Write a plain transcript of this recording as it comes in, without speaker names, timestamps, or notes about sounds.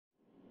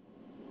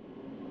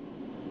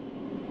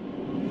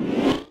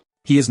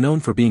He is known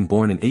for being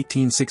born in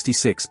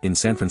 1866 in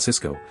San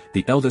Francisco,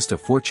 the eldest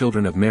of 4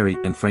 children of Mary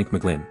and Frank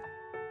McGlynn.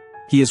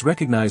 He is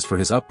recognized for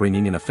his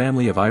upbringing in a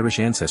family of Irish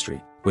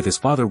ancestry, with his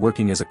father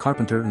working as a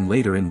carpenter and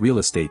later in real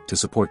estate to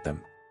support them.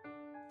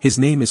 His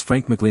name is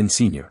Frank McGlynn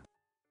Sr.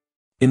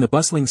 In the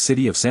bustling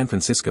city of San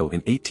Francisco in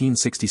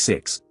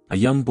 1866, a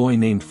young boy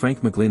named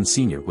Frank McGlynn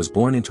Sr. was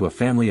born into a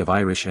family of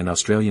Irish and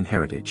Australian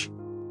heritage.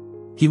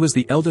 He was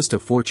the eldest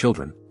of 4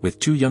 children, with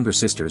 2 younger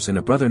sisters and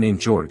a brother named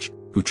George,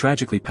 who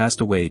tragically passed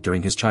away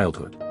during his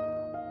childhood.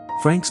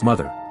 Frank's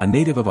mother, a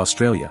native of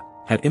Australia,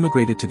 had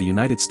immigrated to the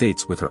United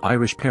States with her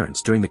Irish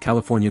parents during the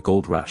California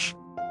Gold Rush.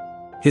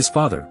 His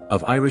father,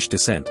 of Irish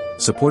descent,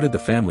 supported the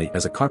family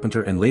as a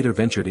carpenter and later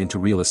ventured into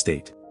real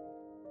estate.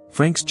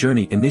 Frank's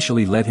journey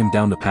initially led him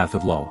down the path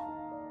of law.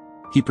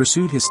 He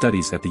pursued his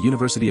studies at the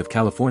University of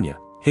California,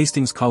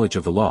 Hastings College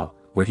of the Law,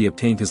 where he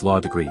obtained his law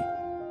degree.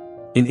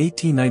 In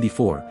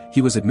 1894,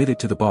 he was admitted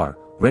to the bar,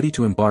 ready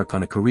to embark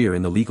on a career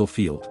in the legal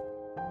field.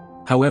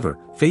 However,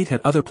 fate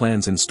had other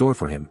plans in store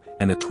for him,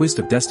 and a twist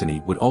of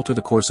destiny would alter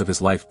the course of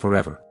his life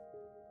forever.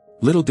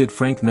 Little did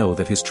Frank know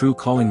that his true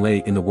calling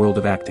lay in the world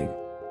of acting.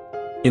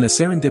 In a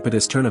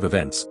serendipitous turn of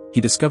events,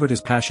 he discovered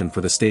his passion for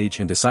the stage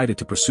and decided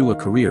to pursue a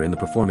career in the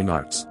performing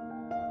arts.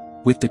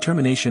 With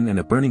determination and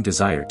a burning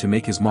desire to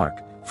make his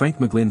mark, Frank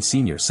McGlynn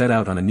Sr. set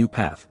out on a new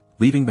path,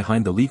 leaving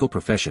behind the legal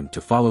profession to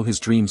follow his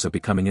dreams of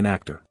becoming an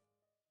actor.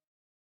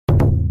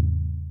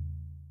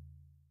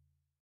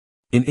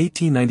 In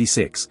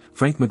 1896,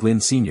 Frank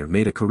McGlynn Sr.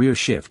 made a career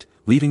shift,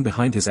 leaving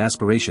behind his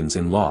aspirations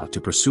in law to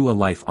pursue a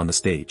life on the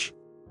stage.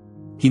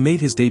 He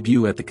made his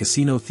debut at the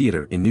Casino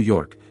Theater in New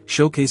York,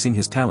 showcasing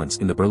his talents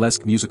in the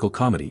burlesque musical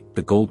comedy,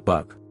 The Gold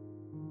Bug.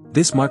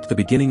 This marked the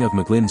beginning of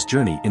McGlynn's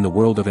journey in the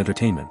world of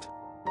entertainment.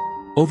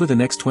 Over the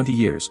next 20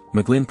 years,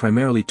 McGlynn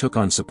primarily took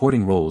on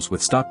supporting roles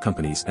with stock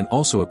companies and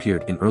also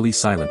appeared in early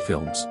silent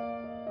films.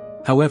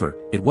 However,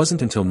 it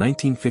wasn't until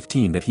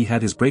 1915 that he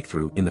had his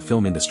breakthrough in the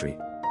film industry.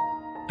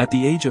 At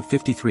the age of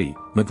 53,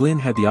 McGlynn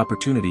had the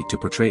opportunity to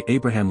portray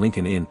Abraham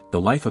Lincoln in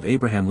The Life of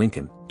Abraham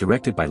Lincoln,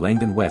 directed by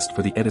Langdon West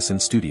for the Edison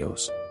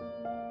Studios.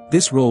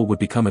 This role would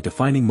become a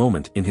defining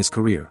moment in his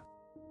career.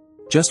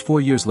 Just 4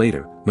 years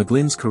later,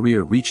 McGlynn's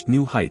career reached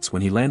new heights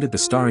when he landed the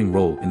starring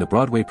role in the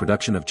Broadway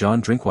production of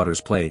John Drinkwater's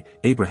play,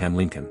 Abraham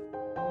Lincoln.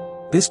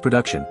 This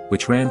production,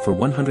 which ran for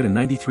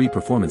 193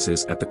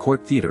 performances at the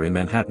Court Theater in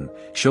Manhattan,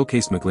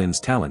 showcased McGlynn's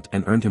talent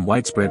and earned him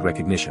widespread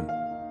recognition.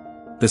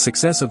 The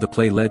success of the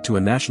play led to a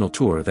national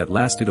tour that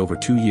lasted over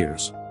 2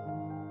 years.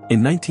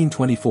 In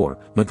 1924,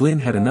 McGlynn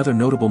had another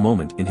notable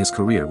moment in his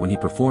career when he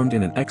performed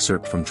in an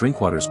excerpt from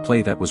Drinkwater's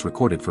play that was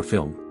recorded for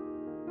film.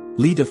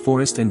 Lee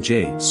DeForest and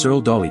J. Searle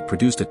Dolly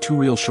produced a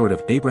 2-reel short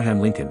of Abraham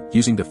Lincoln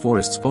using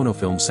DeForest's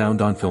phonofilm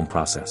sound-on-film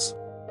process.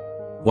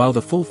 While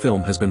the full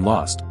film has been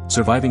lost,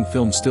 surviving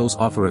film stills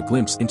offer a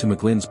glimpse into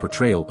McGlynn's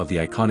portrayal of the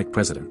iconic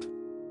president.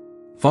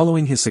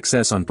 Following his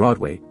success on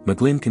Broadway,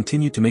 McGlynn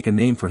continued to make a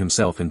name for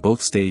himself in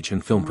both stage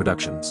and film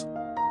productions.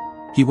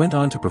 He went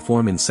on to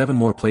perform in 7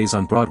 more plays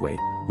on Broadway,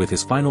 with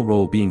his final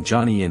role being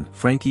Johnny in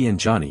Frankie and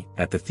Johnny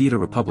at the Theatre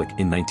Republic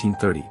in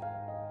 1930.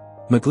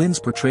 McGlynn's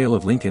portrayal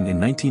of Lincoln in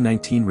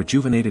 1919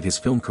 rejuvenated his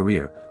film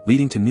career,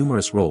 leading to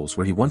numerous roles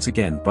where he once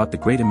again brought the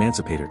great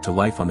emancipator to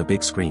life on the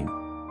big screen.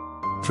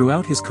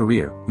 Throughout his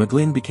career,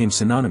 McGlynn became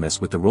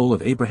synonymous with the role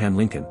of Abraham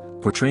Lincoln,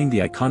 portraying the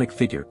iconic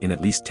figure in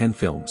at least 10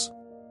 films.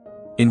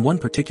 In one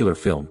particular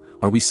film,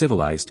 Are We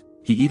Civilized?,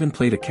 he even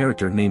played a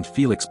character named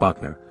Felix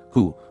Bachner,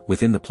 who,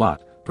 within the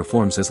plot,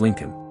 performs as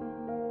Lincoln.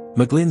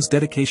 McGlynn's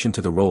dedication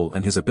to the role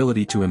and his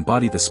ability to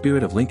embody the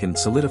spirit of Lincoln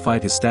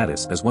solidified his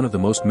status as one of the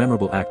most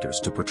memorable actors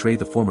to portray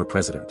the former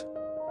president.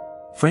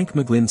 Frank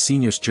McGlynn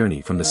Sr.'s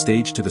journey from the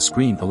stage to the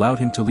screen allowed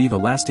him to leave a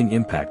lasting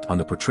impact on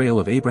the portrayal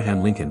of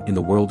Abraham Lincoln in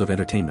the world of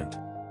entertainment.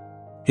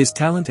 His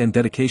talent and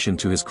dedication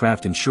to his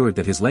craft ensured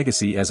that his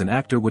legacy as an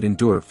actor would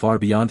endure far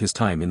beyond his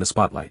time in the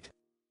spotlight.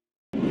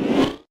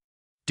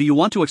 Do you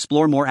want to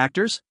explore more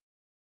actors?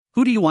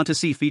 Who do you want to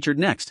see featured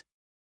next?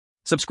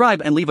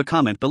 Subscribe and leave a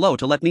comment below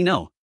to let me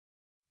know.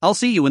 I'll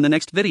see you in the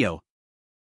next video.